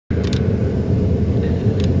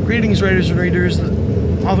Greetings, writers and readers.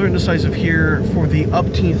 Author Indecisive here for the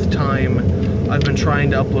upteenth time. I've been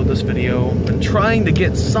trying to upload this video, been trying to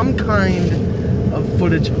get some kind of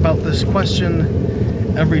footage about this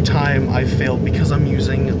question. Every time I've failed because I'm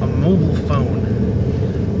using a mobile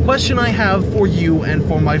phone. Question I have for you and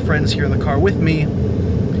for my friends here in the car with me: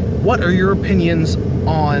 what are your opinions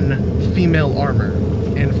on female armor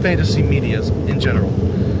and fantasy medias in general?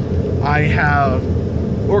 I have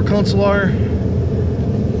Or Consular,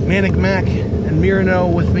 Manic Mac, and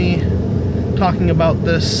Mirano with me talking about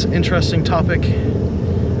this interesting topic.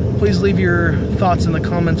 Please leave your thoughts in the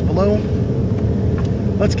comments below.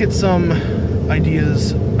 Let's get some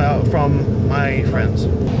ideas from my friends.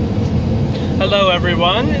 Hello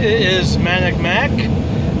everyone, it is Manic Mac,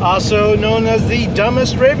 also known as the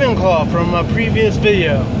dumbest Ravenclaw from a previous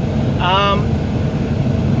video.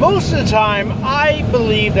 Most of the time, I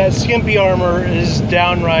believe that skimpy armor is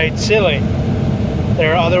downright silly.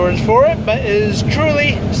 There are other words for it, but it is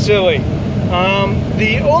truly silly.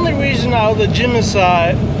 The only reason I'll legitimize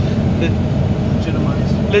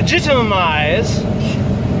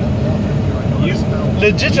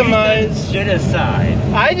genocide.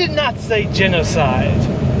 I did not say genocide.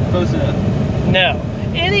 Close enough. No.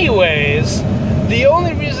 Anyways, the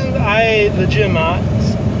only reason I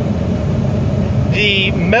legitimize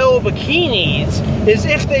the male bikinis is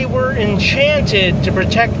if they were enchanted to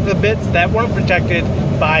protect the bits that weren't protected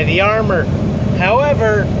by the armor.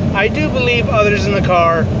 However, I do believe others in the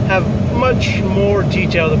car have much more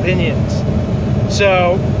detailed opinions.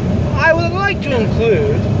 So, I would like to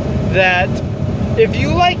include that if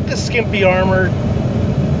you like the skimpy armor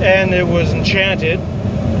and it was enchanted,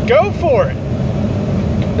 go for it.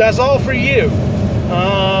 That's all for you.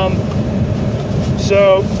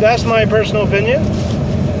 So that's my personal opinion.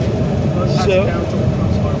 So,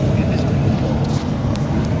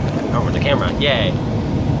 over the camera, yay.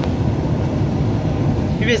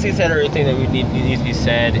 He basically said everything that needs to be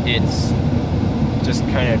said. It's just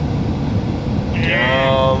kind of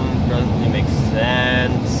dumb, doesn't really make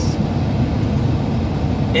sense.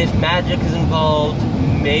 If magic is involved,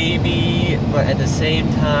 maybe, but at the same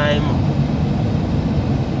time,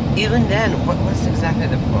 even then, what's exactly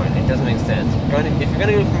the point? It doesn't make sense. If you're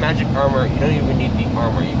gonna go for magic armor, you don't even need the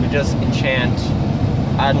armor. You could just enchant,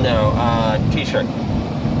 I don't know, t-shirt.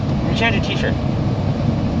 Enchant a t-shirt.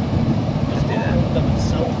 Just do that. Them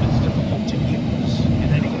itself is difficult to use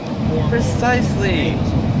in any form. Precisely.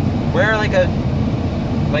 Wear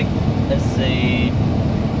let's say,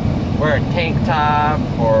 wear a tank top,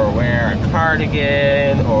 or wear a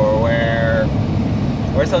cardigan, or wear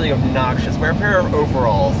something obnoxious. Wear a pair of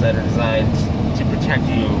overalls that are designed to protect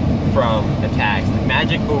you from attacks. Like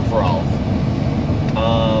magic overalls.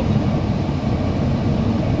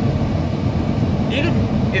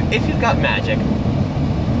 If you've got magic,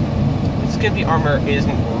 skimpy armor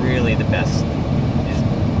isn't really the best. Just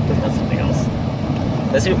want something else.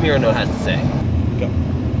 Let's see what Mirano has to say. Go.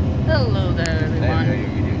 Hello there, everyone.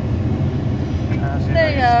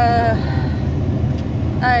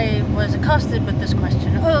 I was accosted with this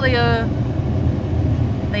question earlier.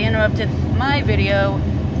 They interrupted my video.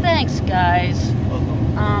 Thanks, guys.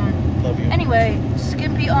 Welcome. Love you. Anyway,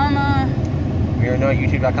 skimpy armor. Mirano at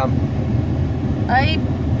youtube.com. I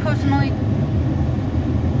personally,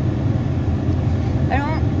 I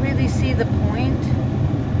don't really see the point.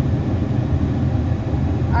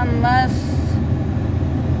 Unless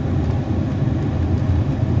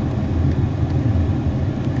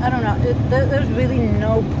I don't know, there's really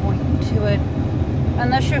no point to it.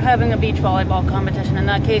 Unless you're having a beach volleyball competition, in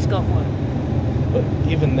that case, go for it. But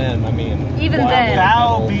even then, I mean... Even then...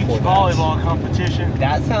 Dow beach volleyball competition.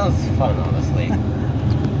 That sounds fun, honestly.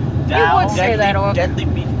 You would say that, Orc. Deadly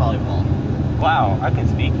beach volleyball. Wow, I can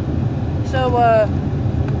speak. So,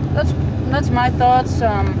 that's my thoughts.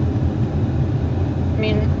 I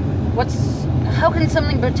mean, how can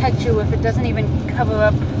something protect you if it doesn't even cover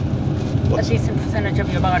up a decent percentage of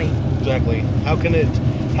your body? Exactly. How can it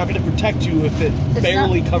protect you if it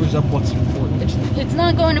barely covers up what's important? It's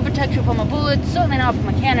not going to protect you from a bullet, certainly not from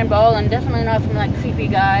a cannonball, and definitely not from that creepy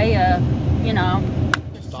guy, you know.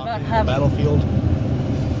 It's about the battlefield.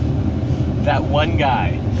 That one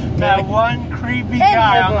guy. That one creepy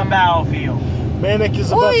guy on the battlefield. Manic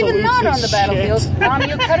is about or to even lose not his on the battlefield. shit.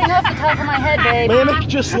 You're cutting off the top of my head, babe. Manic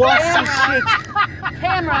just lost his shit.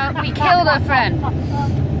 Camera, we killed our friend.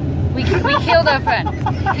 We killed our friend.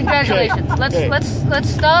 Congratulations. Okay. Let's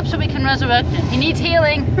stop so we can resurrect him. He needs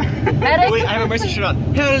healing. Medic. Wait, I have a mercy shirt on.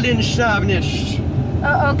 Helden Shabnish.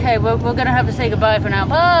 Okay, we're gonna have to say goodbye for now.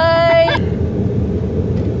 Bye.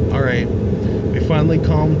 All right. We finally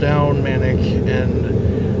calmed down Manic,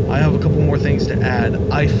 and I have a couple more things to add.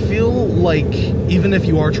 I feel like even if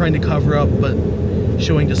you are trying to cover up but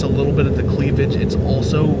showing just a little bit of the cleavage, it's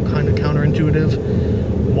also kind of counterintuitive.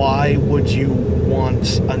 Why would you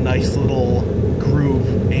want a nice little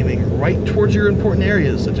groove aiming right towards your important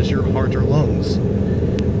areas, such as your heart or lungs?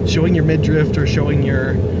 Showing your midriff or showing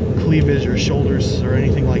your cleavage or shoulders or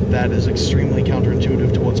anything like that is extremely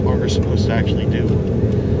counterintuitive to what armor's supposed to actually do.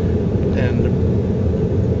 And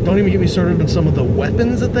don't even get me started on some of the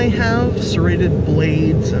weapons that they have. Serrated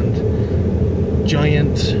blades and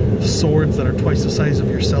giant swords that are twice the size of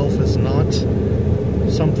yourself is not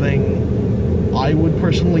something I would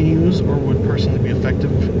personally use or would personally be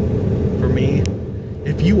effective for me.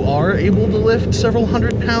 If you are able to lift several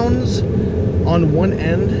hundred pounds on one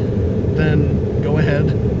end, then go ahead.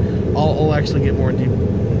 I'll actually get more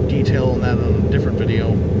in detail on that on a different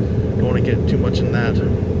video. Don't want to get too much in that.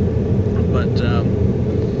 But,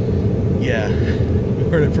 yeah, you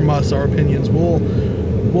heard it from us, our opinions.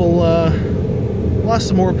 We'll ask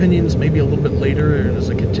some more opinions maybe a little bit later as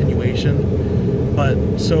a continuation.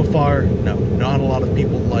 But so far, no, not a lot of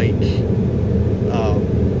people like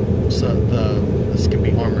the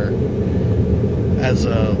skimpy armor as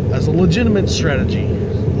a legitimate strategy.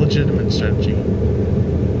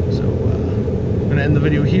 So I'm gonna end the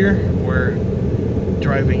video here. We're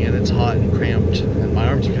driving and it's hot and cramped and my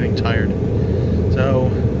arms are getting tired.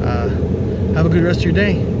 So have a good rest of your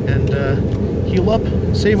day and heal up,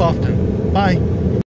 save often. Bye.